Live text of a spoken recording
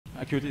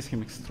acute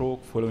ischemic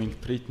stroke following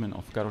treatment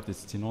of carotid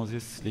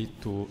stenosis lead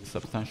to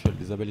substantial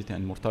disability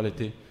and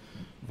mortality,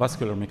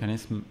 vascular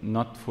mechanism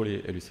not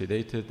fully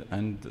elucidated,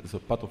 and the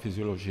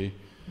pathophysiology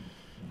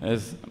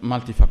is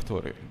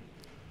multifactorial.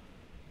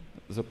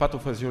 The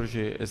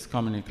pathophysiology is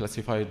commonly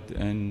classified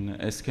in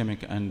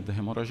ischemic and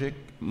hemorrhagic.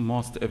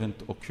 Most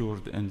events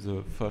occurred in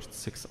the first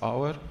 6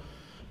 hours.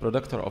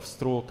 Predictor of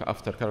stroke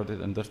after carotid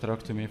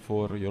endarterectomy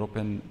for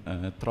European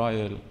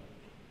trial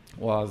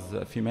was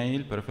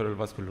female, peripheral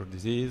vascular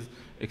disease,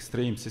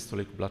 extreme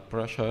systolic blood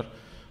pressure,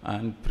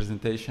 and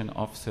presentation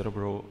of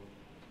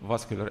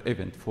cerebrovascular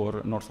event.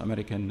 For North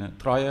American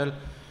trial,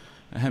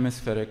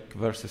 hemispheric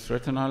versus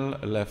retinal,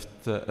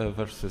 left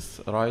versus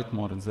right,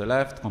 more on the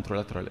left,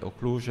 contralateral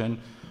occlusion,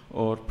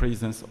 or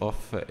presence of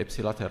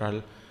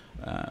ipsilateral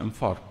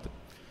infarct.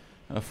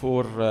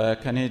 For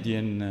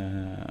Canadian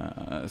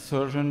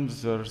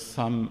surgeons, there's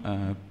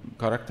some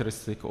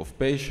characteristic of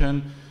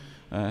patient,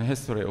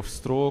 history of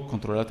stroke,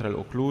 contralateral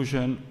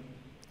occlusion,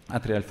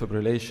 atrial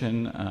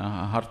fibrillation,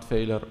 heart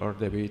failure, or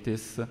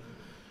diabetes.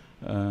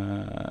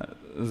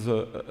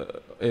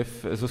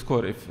 If the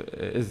score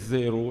is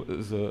 0,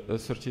 the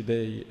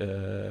 30-day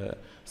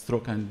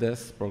stroke and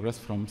death progress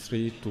from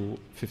 3 to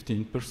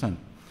 15%.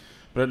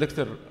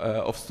 Predictor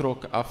of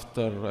stroke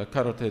after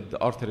carotid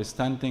artery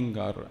stenting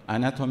are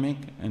anatomic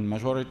in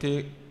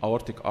majority,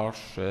 aortic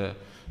arch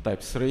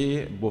type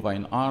 3,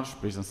 bovine arch,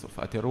 presence of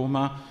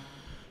atheroma,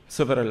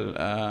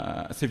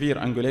 severe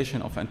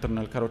angulation of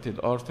internal carotid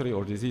artery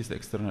or diseased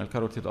external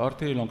carotid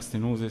artery, long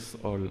stenosis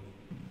or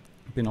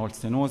pinhole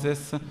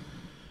stenosis.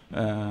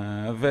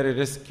 Very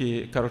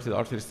risky carotid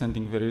artery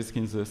stenting, very risky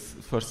in the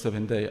first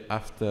 7 days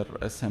after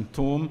a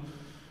symptom.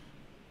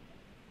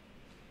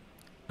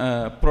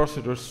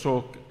 Procedure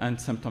stroke and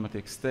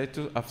symptomatic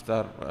status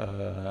after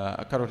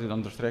carotid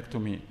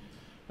endarterectomy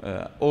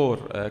or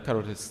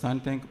carotid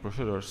stenting.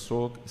 Procedure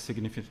stroke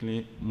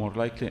significantly more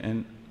likely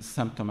in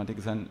symptomatic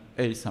than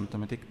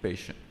asymptomatic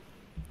patient.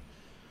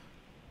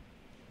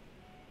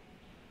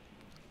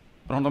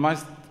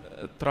 Randomized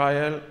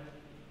trial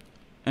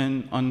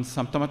on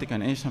symptomatic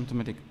and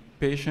asymptomatic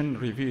patient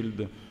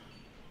revealed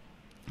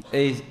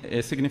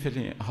a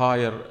significantly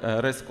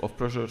higher risk of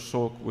procedure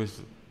stroke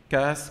with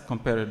CAS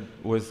compared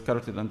with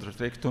carotid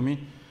endarterectomy,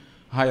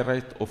 high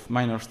rate of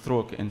minor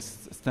stroke in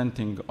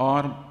stenting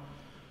arm.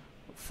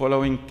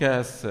 Following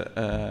CAS,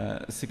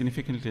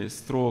 significantly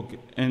stroke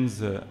in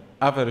the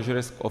average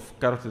risk of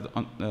carotid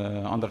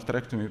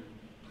endarterectomy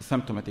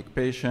symptomatic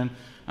patient,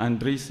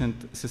 and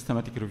recent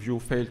systematic review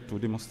failed to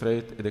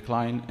demonstrate a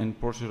decline in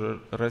procedure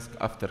risk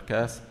after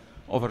CAS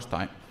over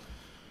time.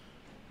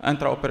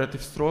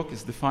 Intraoperative stroke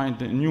is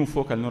defined in new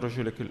focal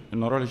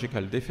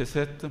neurological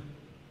deficit,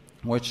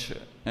 which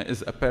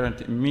is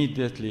apparent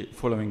immediately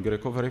following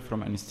recovery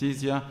from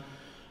anesthesia.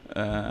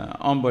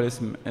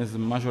 Embolism is the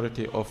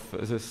majority of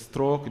the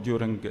stroke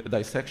during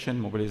dissection,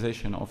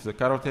 mobilization of the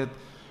carotid,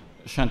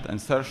 shunt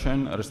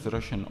insertion,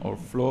 restoration or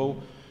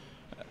flow.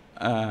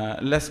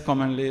 Less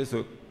commonly,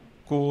 the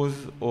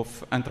cause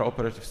of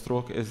intraoperative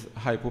stroke is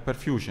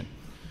hypoperfusion.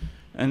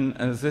 In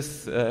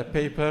this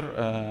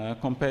paper,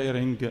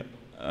 comparing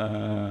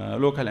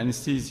local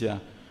anesthesia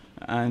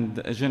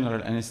and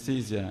general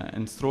anesthesia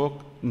in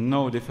stroke,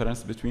 no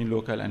difference between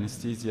local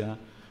anesthesia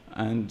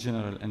and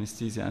general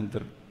anesthesia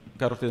under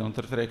carotid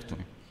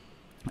endarterectomy.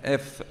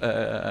 If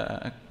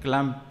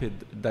clamped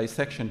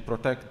dissection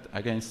protect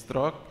against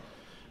stroke,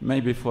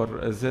 maybe for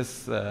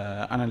this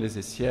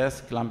analysis,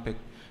 yes, clamped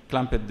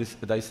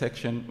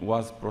dissection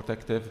was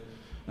protective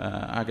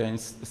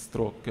against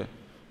stroke.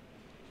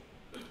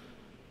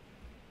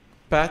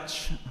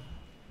 Patch,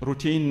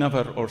 routine,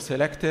 never, or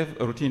selective.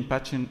 Routine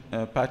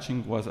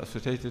patching was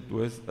associated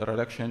with a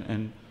reduction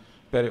in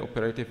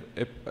perioperative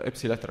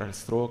ipsilateral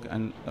stroke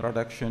and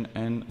reduction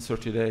in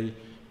 30-day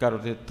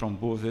carotid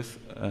thrombosis.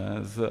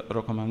 The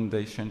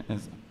recommendation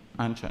is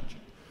unchanged.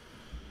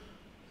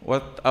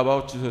 What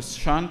about the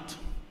shunt?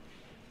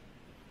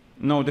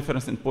 No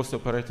difference in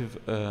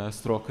postoperative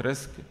stroke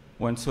risk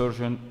when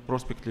surgeon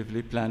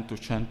prospectively plan to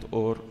shunt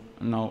or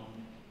no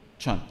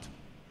shunt.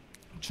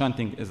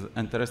 Shunting is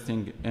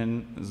interesting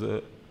in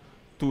the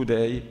 2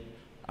 days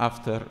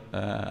after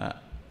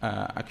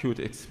acute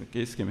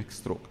ischemic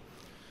stroke.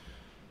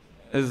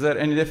 Is there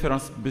any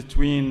difference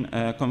between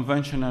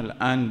conventional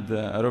and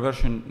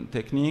reversion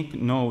technique?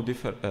 No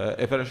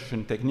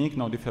eversion technique,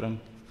 no different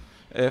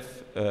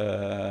if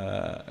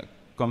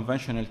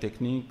conventional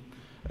technique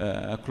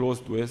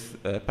closed with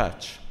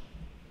patch.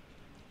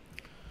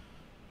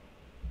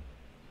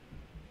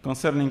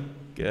 Concerning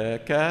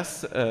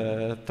CAS,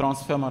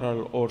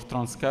 transfemoral or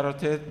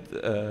transcarotid,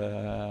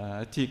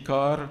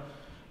 TCAR,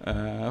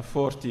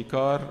 for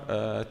TCAR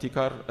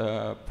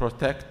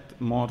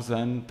protect more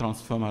than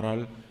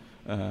transfemoral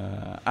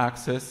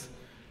access.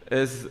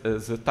 Is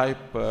the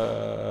type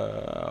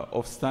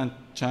of stent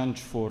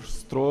change for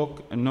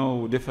stroke?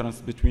 No difference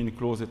between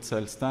closed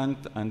cell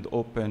stent and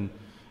open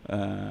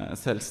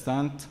cell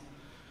stent.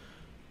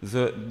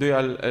 The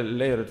dual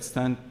layered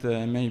stent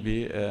may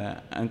be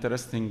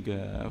interesting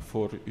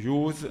for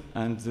use,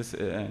 and this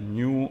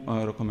new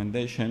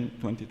recommendation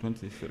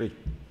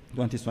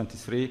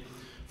 2023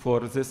 for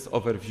this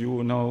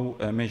overview, no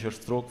major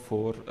stroke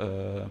for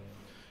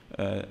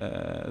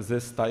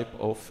this type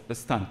of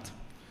stent.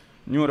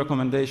 New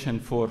recommendation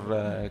for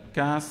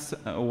CAS,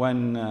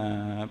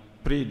 when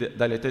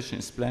pre-dilatation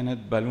is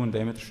planned, balloon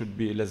diameter should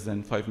be less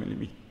than 5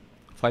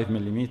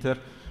 millimeter,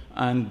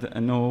 and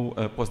no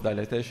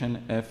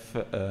post-dilatation if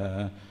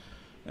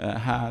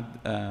had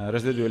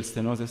residual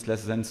stenosis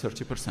less than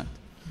 30%.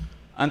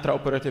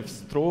 Intraoperative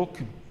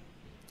stroke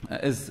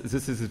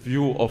this is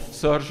view of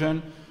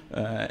surgeon,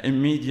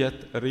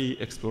 immediate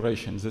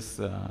re-exploration. This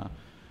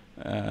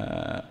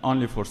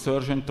only for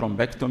surgeon,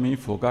 thrombectomy,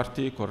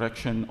 Fogarty,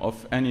 correction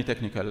of any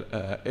technical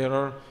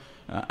error,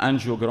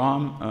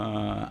 angiogram,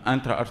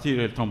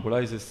 intra-arterial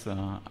thrombolysis.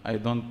 I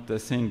don't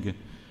think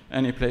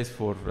any place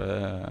for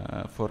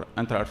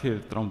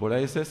intra-arterial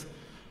thrombolysis,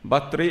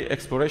 but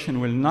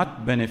re-exploration will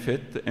not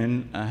benefit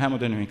in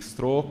hemodynamic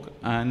stroke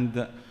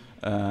and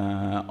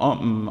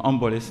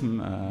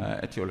embolism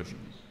etiology.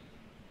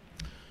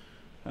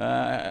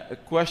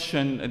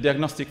 Question,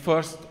 diagnostic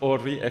first or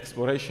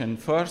re-exploration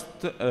first?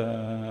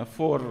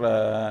 For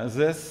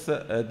this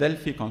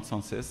Delphi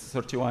consensus,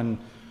 31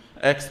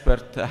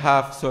 expert,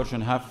 half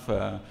surgeon, half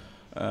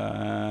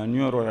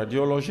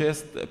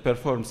neuroradiologist,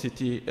 perform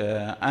CT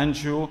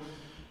angio.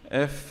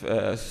 If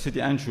CT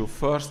angio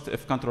first,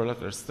 if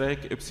contralateral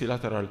stroke,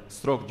 ipsilateral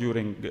stroke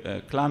during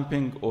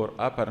clamping or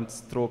apparent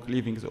stroke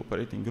leaving the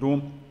operating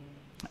room,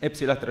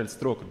 ipsilateral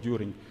stroke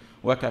during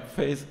wake-up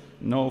phase,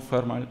 no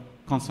formal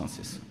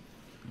consensus.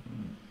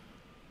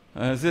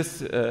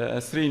 This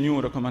three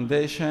new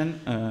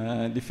recommendation,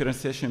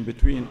 differentiation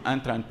between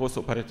intra and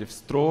post-operative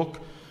stroke,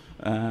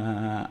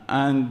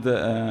 and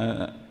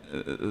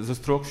the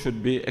stroke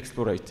should be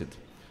explorated.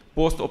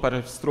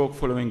 Post-operative stroke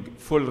following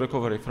full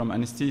recovery from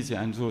anesthesia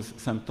and those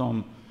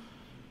symptoms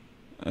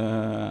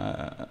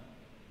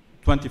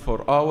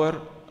 24 hours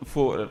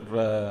for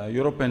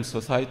European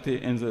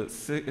Society in the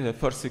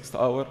first 6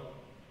 hours.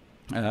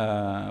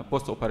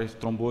 Post-operative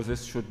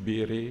thrombosis should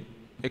be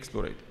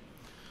re-explored.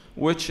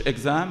 Which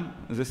exam?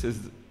 This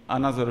is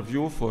another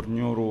view for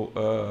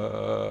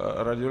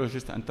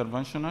neuro-radiologist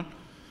interventional.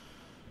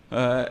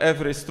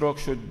 Every stroke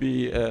should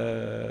be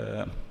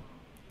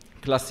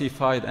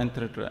classified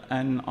under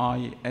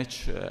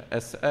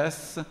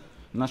NIHSS,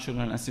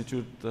 National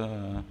Institute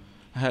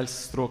Health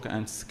Stroke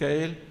and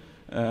Scale.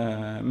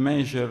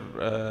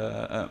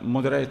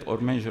 Moderate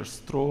or major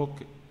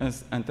stroke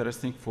is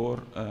interesting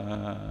for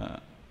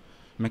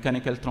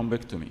mechanical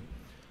thrombectomy.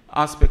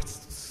 Aspect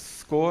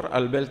score,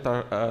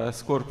 Alberta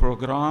score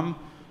program,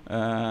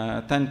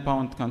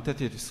 10-pound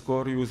quantitative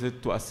score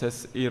used to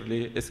assess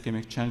early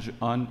ischemic change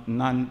on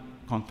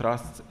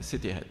non-contrast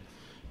CT head.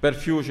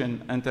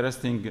 Perfusion,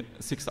 interesting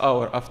 6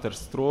 hours after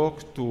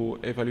stroke to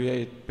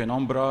evaluate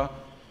penumbra,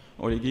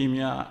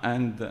 oligemia,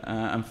 and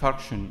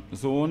infarction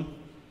zone.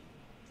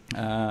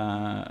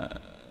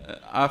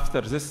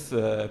 After this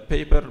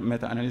paper,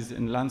 meta-analysis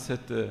in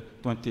Lancet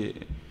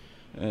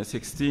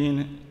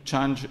 2016,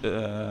 change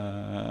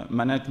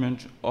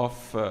management of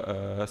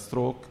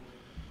stroke,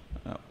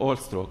 all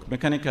stroke.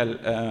 Mechanical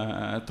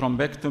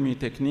thrombectomy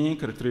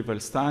technique, retrieval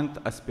stent,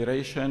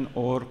 aspiration,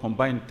 or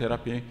combined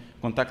therapy,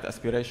 contact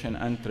aspiration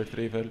and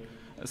retrieval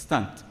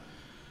stent.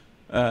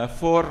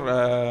 For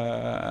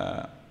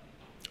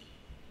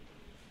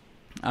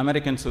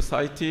American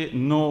Society,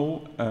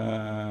 no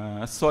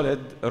solid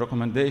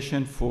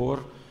recommendation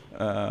for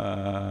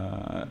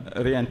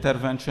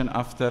re-intervention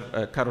after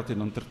carotid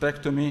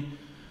endarterectomy.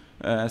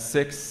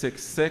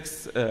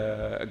 666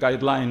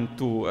 guideline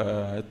to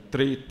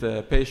treat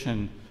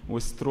patient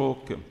with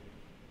stroke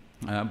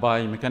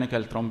by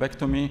mechanical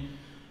thrombectomy.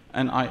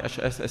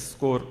 NIHSS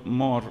score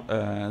more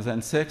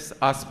than 6,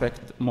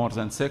 aspect more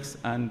than 6,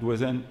 and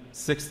within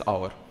 6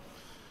 hours.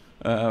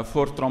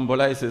 For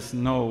thrombolysis,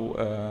 no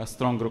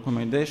strong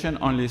recommendation.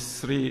 Only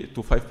 3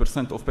 to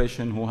 5% of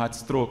patients who had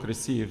stroke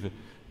receive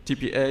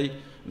TPA,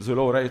 the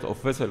low rate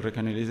of vessel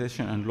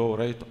recanalization and low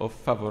rate of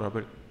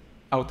favorable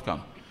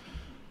outcome.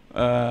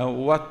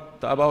 What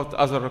about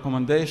other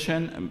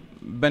recommendation?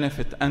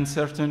 Benefit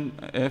uncertain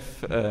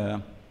if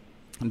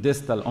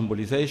distal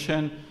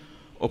embolization,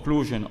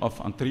 occlusion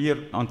of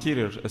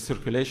anterior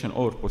circulation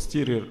or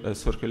posterior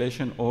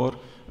circulation, or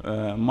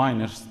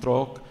minor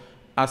stroke,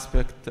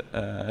 aspect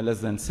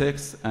less than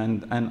 6,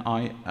 and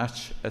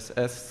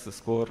NIHSS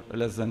score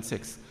less than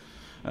 6.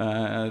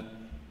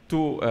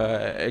 Two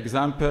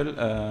example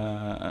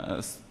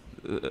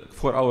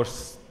for our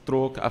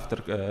stroke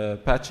after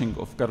patching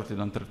of carotid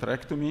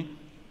endarterectomy.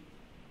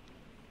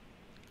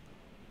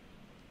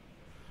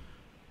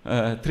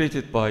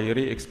 Treated by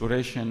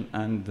re-exploration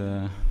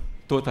and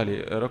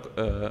totally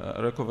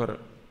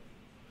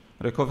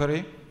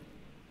recovery.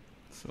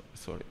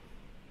 Sorry.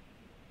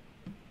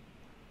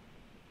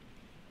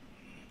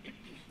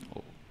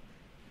 Oh.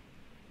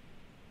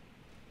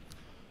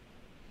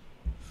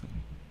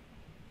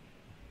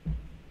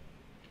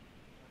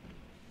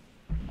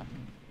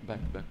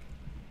 Back.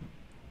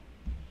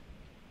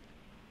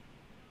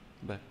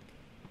 Back.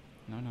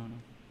 No. No.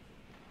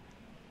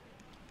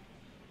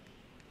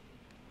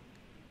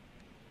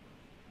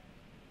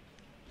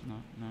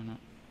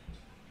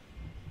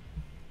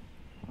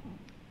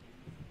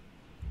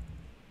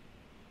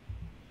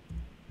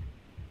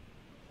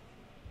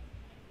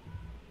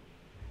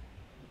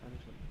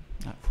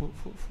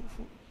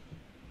 فوق.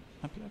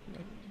 قبل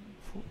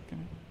فوق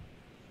كمان.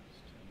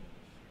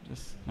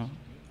 Just no.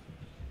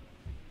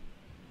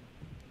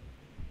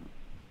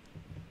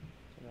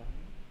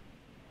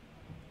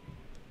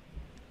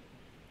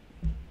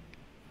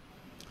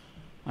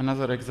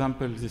 Another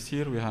example this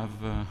year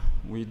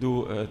we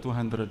do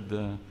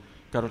 200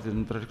 carotid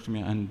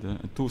endarterectomy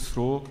and 2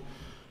 stroke,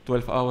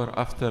 12 hours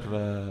after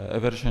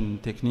eversion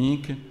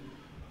technique,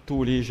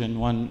 2 lesion,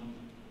 1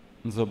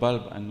 in the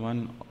bulb and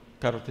 1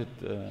 carotid,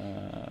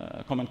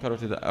 common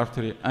carotid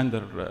artery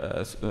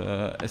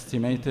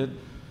estimated,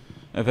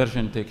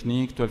 eversion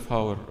technique,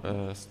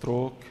 12-hour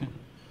stroke,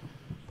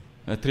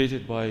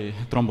 treated by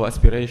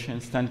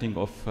thromboaspiration, stenting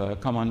of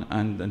common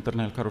and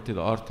internal carotid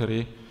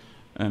artery,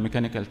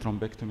 mechanical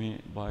thrombectomy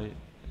by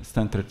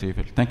stent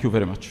retrieval. Thank you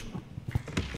very much.